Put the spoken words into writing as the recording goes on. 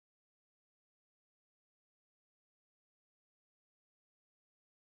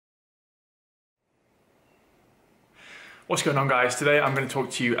What's going on, guys? Today I'm going to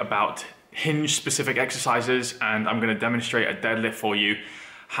talk to you about hinge specific exercises, and I'm going to demonstrate a deadlift for you,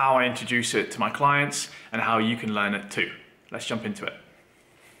 how I introduce it to my clients and how you can learn it too. Let's jump into it.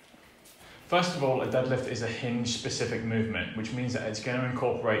 First of all, a deadlift is a hinge specific movement, which means that it's going to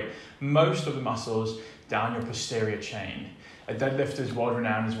incorporate most of the muscles down your posterior chain. A deadlift is world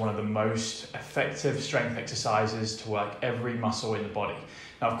renowned as one of the most effective strength exercises to work every muscle in the body.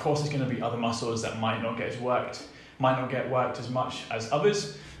 Now, of course, there's going to be other muscles that might not get worked as much as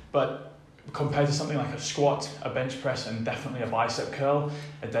others, but compared to something like a squat, a bench press, and definitely a bicep curl,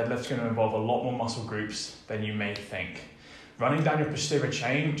 a deadlift is going to involve a lot more muscle groups than you may think. Running down your posterior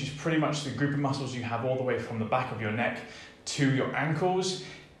chain, which is pretty much the group of muscles you have all the way from the back of your neck to your ankles,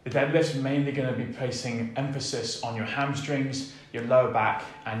 the deadlift is mainly going to be placing emphasis on your hamstrings, your lower back,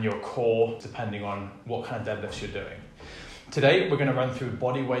 and your core, depending on what kind of deadlifts you're doing. Today, we're going to run through a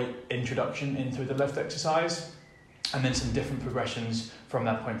body weight introduction into a deadlift exercise, and then some different progressions from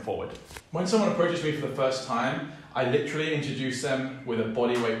that point forward. When someone approaches me for the first time, I literally introduce them with a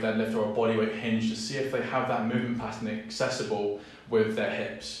bodyweight deadlift or a bodyweight hinge to see if they have that movement pattern accessible with their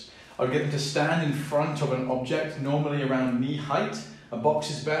hips. I'll get them to stand in front of an object, normally around knee height. A box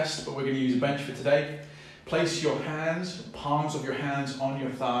is best, but we're going to use a bench for today. Place your hands, palms of your hands on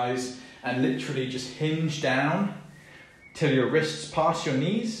your thighs, and literally just hinge down till your wrists pass your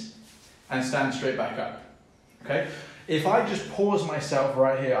knees and stand straight back up. Okay? If I just pause myself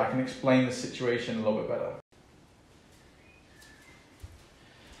right here, I can explain the situation a little bit better.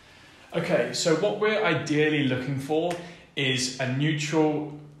 Okay, so what we're ideally looking for is a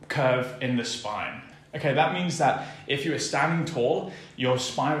neutral curve in the spine. Okay, that means that if you are standing tall, your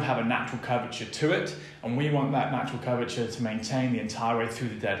spine would have a natural curvature to it, and we want that natural curvature to maintain the entire way through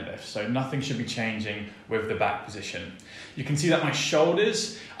the deadlift. So nothing should be changing with the back position. You can see that my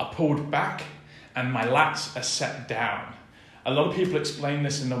shoulders are pulled back and my lats are set down. A lot of people explain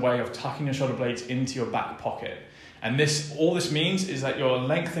this in the way of tucking your shoulder blades into your back pocket. And all this means is that you're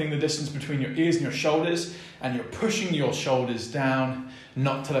lengthening the distance between your ears and your shoulders, and you're pushing your shoulders down,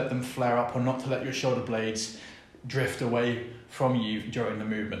 not to let them flare up or not to let your shoulder blades drift away from you during the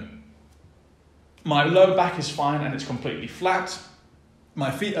movement. My lower back is fine and it's completely flat. My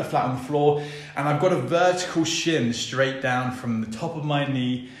feet are flat on the floor, and I've got a vertical shin straight down from the top of my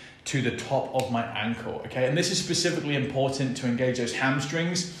knee to the top of my ankle, okay? And this is specifically important to engage those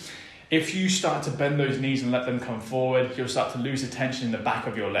hamstrings. If you start to bend those knees and let them come forward, you'll start to lose the tension in the back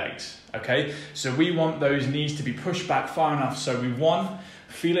of your legs, okay? So we want those knees to be pushed back far enough so we, one,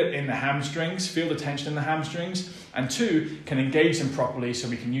 feel it in the hamstrings, feel the tension in the hamstrings, and two, can engage them properly so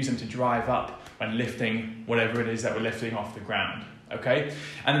we can use them to drive up when lifting whatever it is that we're lifting off the ground, okay?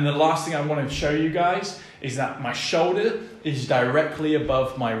 And then the last thing I want to show you guys is that my shoulder is directly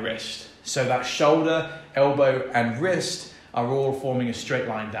above my wrist. So that shoulder, elbow, and wrist are all forming a straight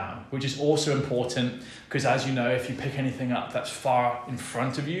line down, which is also important because, as you know, if you pick anything up that's far in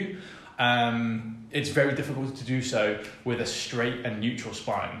front of you, it's very difficult to do so with a straight and neutral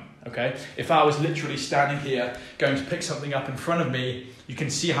spine, okay? If I was literally standing here going to pick something up in front of me, you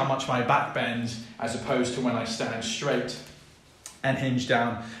can see how much my back bends as opposed to when I stand straight and hinge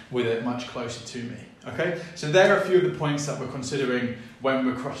down with it much closer to me, okay? So there are a few of the points that we're considering when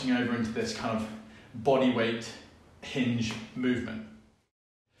we're crossing over into this kind of body weight hinge movement.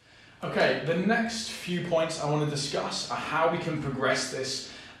 Okay, the next few points I want to discuss are how we can progress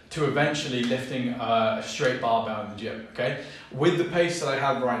this to eventually lifting a straight barbell in the gym, okay? With the pace that I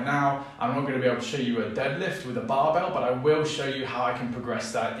have right now, I'm not going to be able to show you a deadlift with a barbell, but I will show you how I can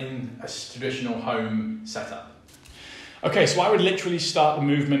progress that in a traditional home setup. Okay, so I would literally start the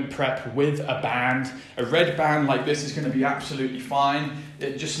movement prep with a band. A red band like this is going to be absolutely fine.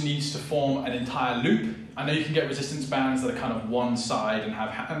 It just needs to form an entire loop. I know you can get resistance bands that are kind of one side and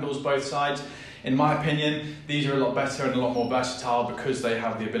have handles both sides. In my opinion, these are a lot better and a lot more versatile because they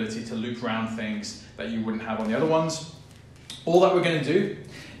have the ability to loop around things that you wouldn't have on the other ones. All that we're going to do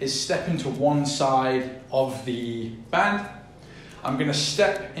is step into one side of the band. I'm going to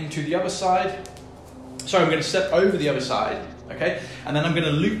step into the other side. I'm going to step over the other side, okay? And then I'm going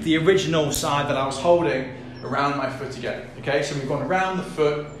to loop the original side that I was holding around my foot again, okay? So we've gone around the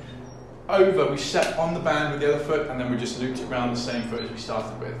foot, over, we step on the band with the other foot, and then we just looped it around the same foot as we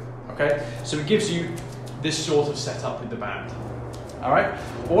started with, okay? So it gives you this sort of setup with the band, all right?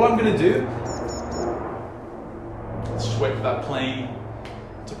 All I'm going to do, let's wait for that plane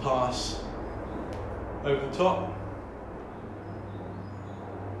to pass over the top.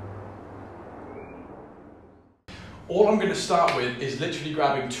 All I'm going to start with is literally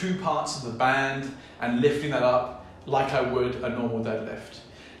grabbing two parts of the band and lifting that up like I would a normal deadlift.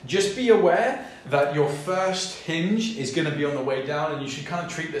 Just be aware that your first hinge is going to be on the way down, and you should kind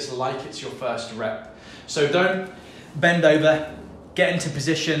of treat this like it's your first rep. So don't bend over, get into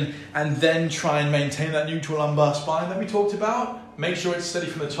position, and then try and maintain that neutral lumbar spine that we talked about. Make sure it's steady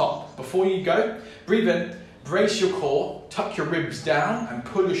from the top. Before you go, breathe in, brace your core, tuck your ribs down, and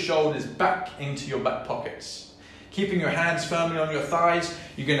pull your shoulders back into your back pockets. Keeping your hands firmly on your thighs,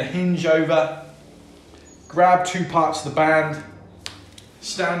 you're going to hinge over, grab two parts of the band,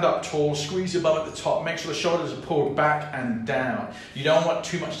 stand up tall, squeeze your bum at the top, make sure the shoulders are pulled back and down. You don't want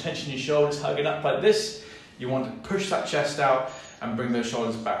too much tension in your shoulders hugging up like this. You want to push that chest out and bring those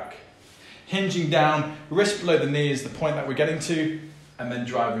shoulders back. Hinging down, wrist below the knee is the point that we're getting to, and then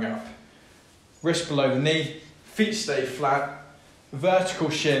driving up. Wrist below the knee, feet stay flat, vertical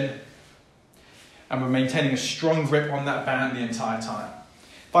shin, and we're maintaining a strong grip on that band the entire time.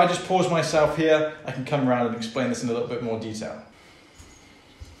 If I just pause myself here, I can come around and explain this in a little bit more detail.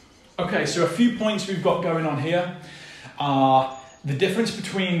 Okay, so a few points we've got going on here are the difference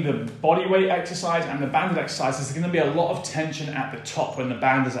between the body weight exercise and the banded exercise. There's going to be a lot of tension at the top when the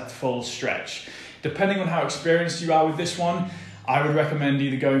band is at full stretch. Depending on how experienced you are with this one, I would recommend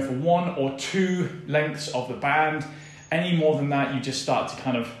either going for 1 or 2 lengths of the band. Any more than that, you just start to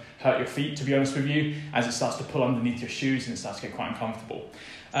kind of hurt your feet, to be honest with you, as it starts to pull underneath your shoes and it starts to get quite uncomfortable.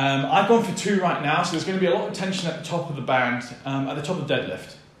 I've gone for 2 right now, so there's going to be a lot of tension at the top of the band, at the top of the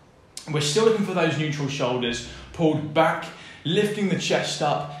deadlift. We're still looking for those neutral shoulders pulled back, lifting the chest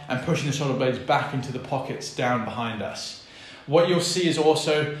up and pushing the shoulder blades back into the pockets down behind us. What you'll see is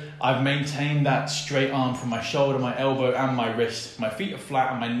also I've maintained that straight arm from my shoulder, my elbow and my wrist. My feet are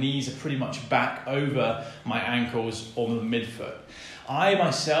flat and my knees are pretty much back over my ankles or the midfoot. I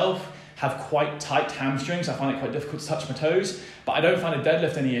myself have quite tight hamstrings. I find it quite difficult to touch my toes, but I don't find a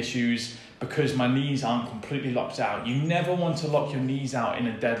deadlift any issues because my knees aren't completely locked out. You never want to lock your knees out in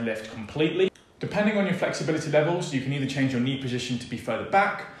a deadlift completely. Depending on your flexibility levels, you can either change your knee position to be further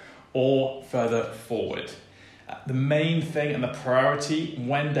back or further forward. The main thing and the priority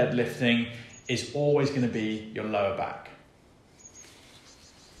when deadlifting is always going to be your lower back.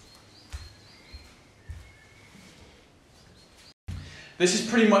 This is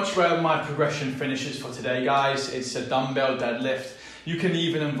pretty much where my progression finishes for today, guys. It's a dumbbell deadlift. You can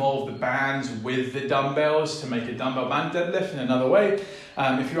even involve the bands with the dumbbells to make a dumbbell band deadlift in another way.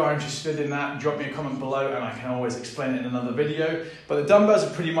 If you are interested in that, drop me a comment below and I can always explain it in another video. But the dumbbells are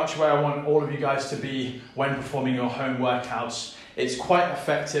pretty much where I want all of you guys to be when performing your home workouts. It's quite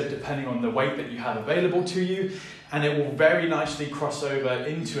effective depending on the weight that you have available to you, and it will very nicely cross over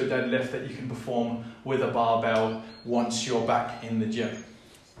into a deadlift that you can perform with a barbell once you're back in the gym.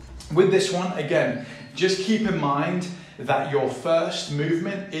 With this one, again, just keep in mind that your first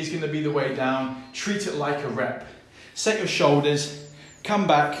movement is going to be the way down. Treat it like a rep. Set your shoulders, come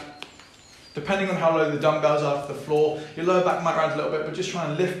back. Depending on how low the dumbbells are to the floor, your lower back might round a little bit, but just try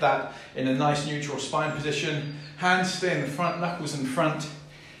and lift that in a nice neutral spine position. Hands stay in the front, knuckles in front,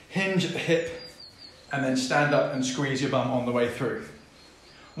 hinge at the hip, and then stand up and squeeze your bum on the way through.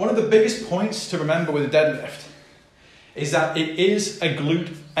 One of the biggest points to remember with a deadlift is that it is a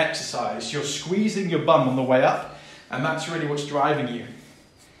glute exercise. You're squeezing your bum on the way up, and that's really what's driving you.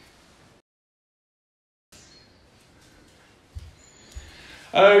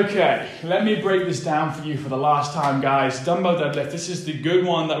 Okay, let me break this down for you for the last time, guys. Dumbbell deadlift, this is the good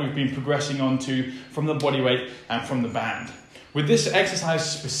one that we've been progressing on to from the body weight and from the band. With this exercise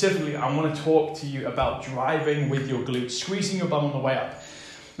specifically, I want to talk to you about driving with your glutes, squeezing your bum on the way up.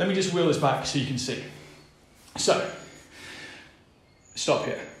 Let me just wheel this back so you can see. So, stop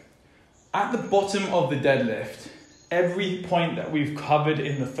here. At the bottom of the deadlift, every point that we've covered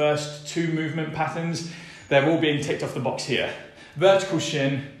in the first 2 movement patterns, they're all being ticked off the box here. Vertical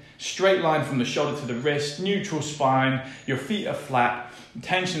shin, straight line from the shoulder to the wrist, neutral spine, your feet are flat,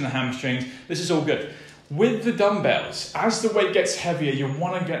 tension in the hamstrings. This is all good. With the dumbbells, as the weight gets heavier,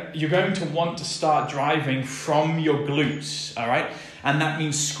 you're going to want to start driving from your glutes, all right? And that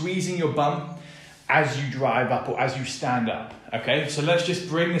means squeezing your bum as you drive up or as you stand up, okay? So let's just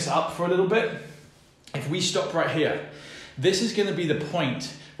bring this up for a little bit. If we stop right here, this is going to be the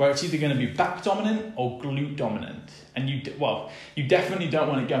point where it's either going to be back dominant or glute dominant. And you definitely don't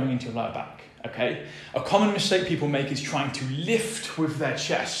want it going into your lower back, okay? A common mistake people make is trying to lift with their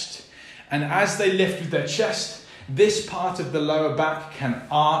chest. And as they lift with their chest, this part of the lower back can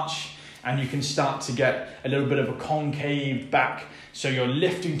arch and you can start to get a little bit of a concave back. So you're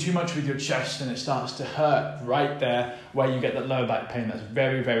lifting too much with your chest and it starts to hurt right there where you get that lower back pain. That's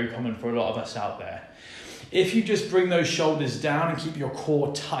very, very common for a lot of us out there. If you just bring those shoulders down and keep your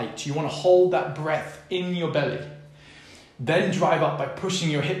core tight, you want to hold that breath in your belly. then drive up by pushing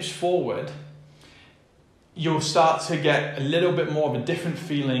your hips forward, you'll start to get a little bit more of a different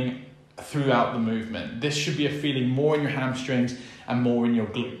feeling throughout the movement. This should be a feeling more in your hamstrings and more in your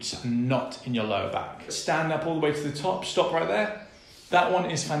glutes and not in your lower back. Stand up all the way to the top, stop right there. That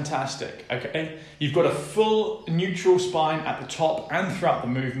one is fantastic, okay? You've got a full neutral spine at the top and throughout the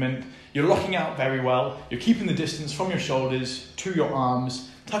movement. You're locking out very well. You're keeping the distance from your shoulders to your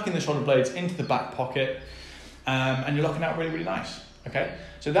arms, tucking the shoulder blades into the back pocket, and you're locking out really, really nice, okay?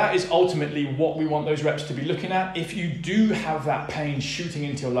 So that is ultimately what we want those reps to be looking at. If you do have that pain shooting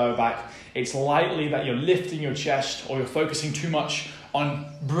into your lower back, it's likely that you're lifting your chest or you're focusing too much on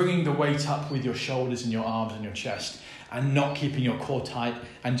bringing the weight up with your shoulders and your arms and your chest and not keeping your core tight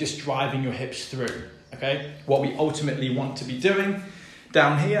and just driving your hips through, okay? What we ultimately want to be doing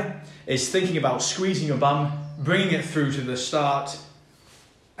down here is thinking about squeezing your bum, bringing it through to the start,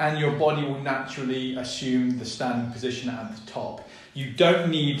 and your body will naturally assume the standing position at the top. You don't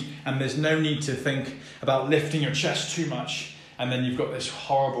need, and there's no need to think about lifting your chest too much, and then you've got this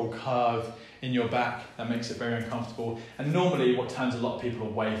horrible curve in your back that makes it very uncomfortable, and normally what turns a lot of people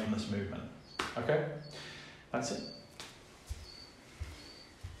away from this movement, okay? That's it.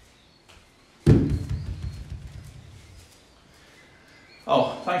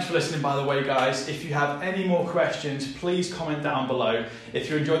 Oh, thanks for listening, by the way, guys. If you have any more questions, please comment down below. If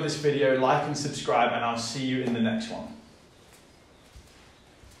you enjoyed this video, like and subscribe, and I'll see you in the next one.